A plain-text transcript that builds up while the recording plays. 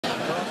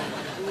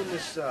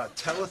this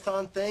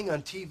telethon thing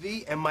on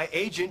TV, and my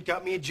agent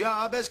got me a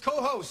job as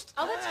co-host.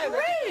 Oh, that's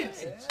great.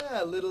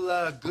 Yeah, a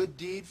little good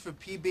deed for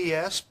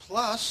PBS,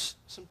 plus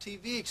some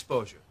TV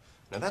exposure.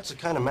 Now, that's the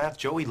kind of math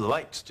Joey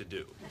likes to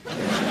do.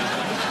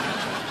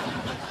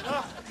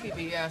 Oh,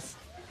 PBS.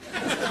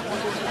 What's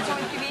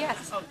wrong with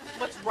PBS? Oh,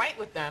 what's right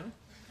with them?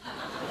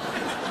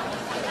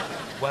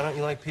 Why don't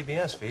you like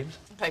PBS, Phoebes?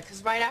 Okay,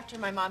 because right after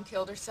my mom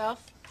killed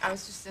herself, I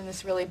was just in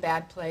this really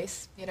bad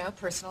place, you know,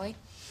 personally.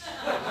 So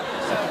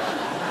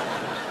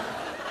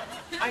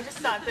I just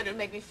thought that it would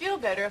make me feel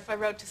better if I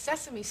wrote to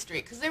Sesame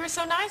Street, because they were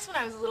so nice when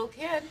I was a little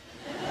kid.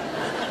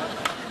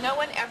 No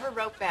one ever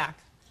wrote back.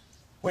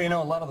 Well, you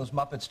know, a lot of those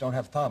Muppets don't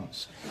have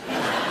thumbs.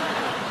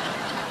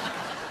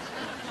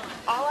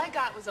 All I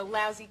got was a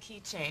lousy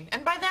keychain,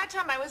 and by that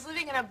time I was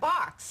living in a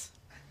box.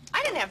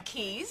 I didn't have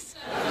keys.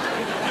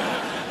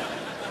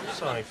 I'm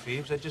sorry,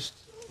 Phoebes. I just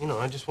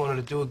wanted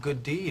to do a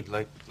good deed,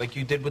 like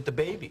you did with the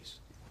babies.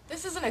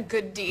 This isn't a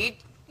good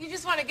deed. You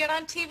just want to get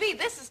on TV.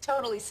 This is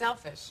totally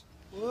selfish.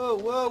 Whoa,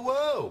 whoa,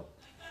 whoa.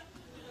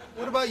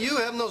 What about you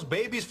having those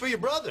babies for your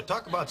brother?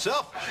 Talk about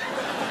selfish.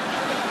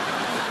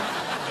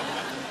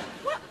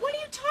 What are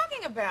you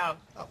talking about?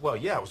 Well,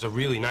 yeah, it was a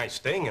really nice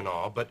thing and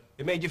all, but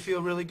it made you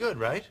feel really good,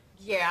 right?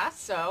 Yeah,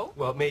 so?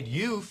 Well, it made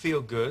you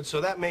feel good,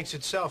 so that makes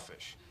it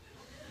selfish.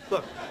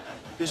 Look,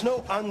 there's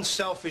no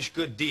unselfish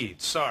good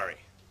deeds, sorry.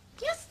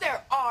 Yes,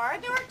 there are.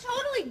 There are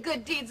totally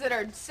good deeds that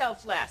are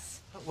selfless.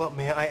 Well,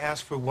 may I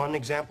ask for one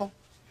example?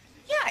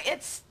 Yeah,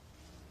 it's,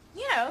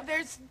 you know,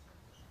 there's...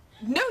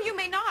 No, you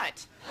may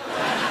not.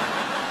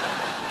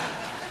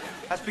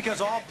 That's because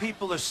all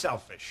people are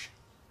selfish.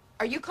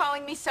 Are you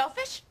calling me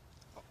selfish?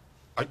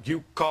 Are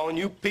you calling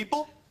you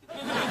people?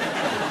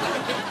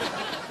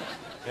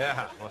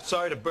 Yeah, well,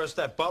 sorry to burst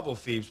that bubble,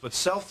 Phoebes, but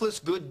selfless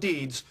good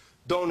deeds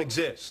don't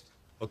exist,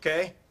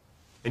 okay?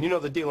 And you know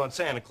the deal on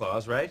Santa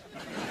Claus, right?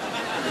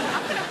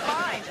 I'm gonna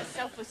find a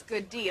selfless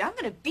good deed. I'm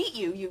gonna beat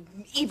you, you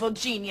evil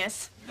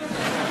genius. I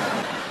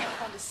can't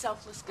find a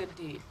selfless good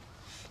deed.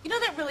 You know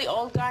that really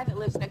old guy that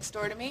lives next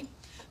door to me?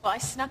 Well, I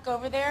snuck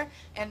over there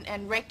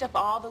and raked up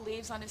all the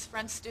leaves on his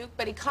front stoop,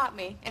 but he caught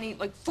me, and he,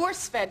 like,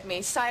 force-fed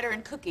me cider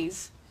and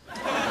cookies.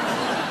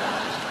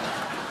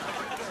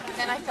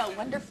 Then I felt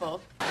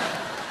wonderful.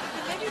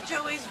 Maybe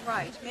Joey's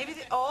right. Maybe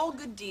all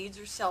good deeds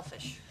are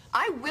selfish.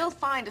 I will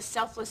find a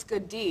selfless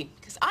good deed,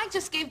 because I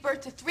just gave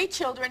birth to 3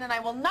 children, and I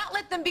will not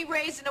let them be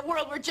raised in a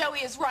world where Joey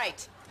is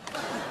right.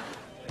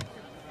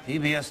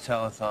 PBS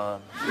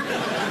Telethon.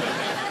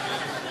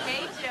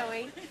 Hey,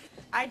 Joey.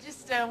 I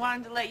just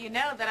wanted to let you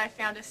know that I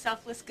found a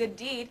selfless good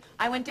deed.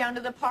 I went down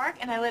to the park,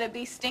 and I let a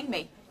bee sting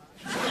me.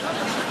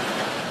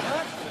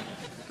 What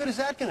good is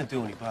that going to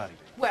do anybody?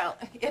 Well,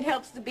 it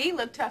helps the bee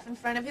look tough in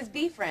front of his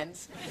bee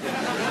friends.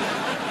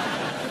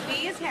 The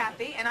bee is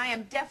happy, and I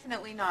am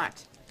definitely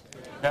not.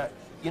 Now,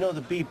 you know,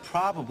 the bee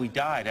probably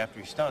died after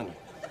he stung you.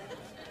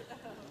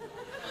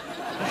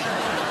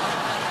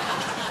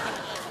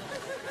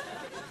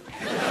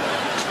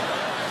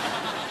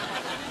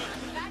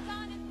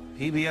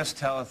 PBS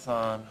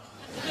Telethon.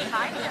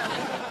 Hi,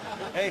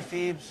 Joey. Hey,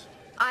 Phoebes.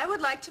 I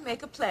would like to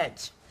make a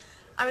pledge.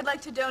 I would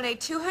like to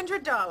donate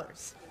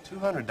 $200.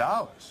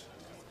 $200?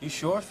 You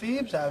sure,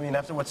 Phoebes? I mean,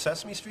 after what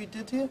Sesame Street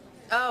did to you?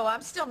 Oh,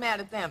 I'm still mad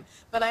at them.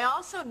 But I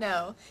also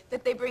know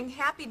that they bring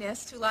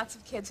happiness to lots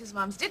of kids whose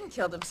moms didn't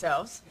kill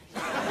themselves.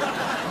 You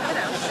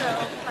know,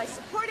 so by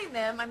supporting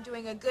them, I'm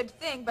doing a good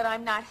thing, but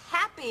I'm not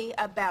happy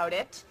about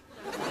it.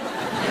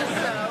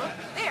 So,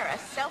 there, a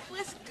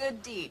selfless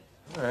good deed.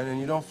 All right, and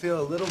you don't feel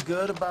a little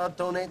good about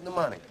donating the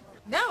money?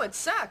 No, it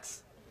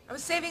sucks. I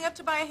was saving up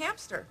to buy a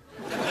hamster.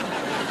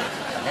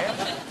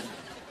 Hamster?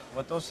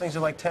 What, those things are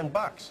like $10.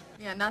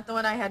 Yeah, not the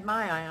one I had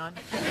my eye on.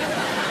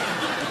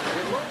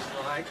 It looks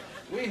like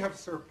we have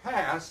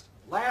surpassed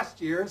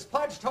last year's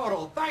pledge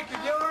total. Thank you,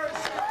 viewers.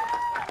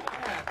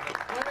 And the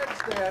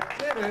pledge that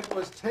did it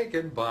was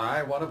taken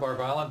by one of our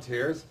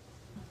volunteers.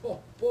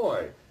 Oh,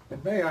 boy.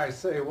 And may I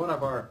say, one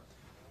of our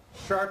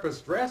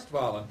sharpest dressed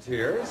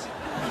volunteers,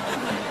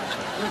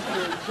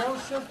 Mr.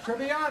 Joseph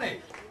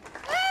Triviani.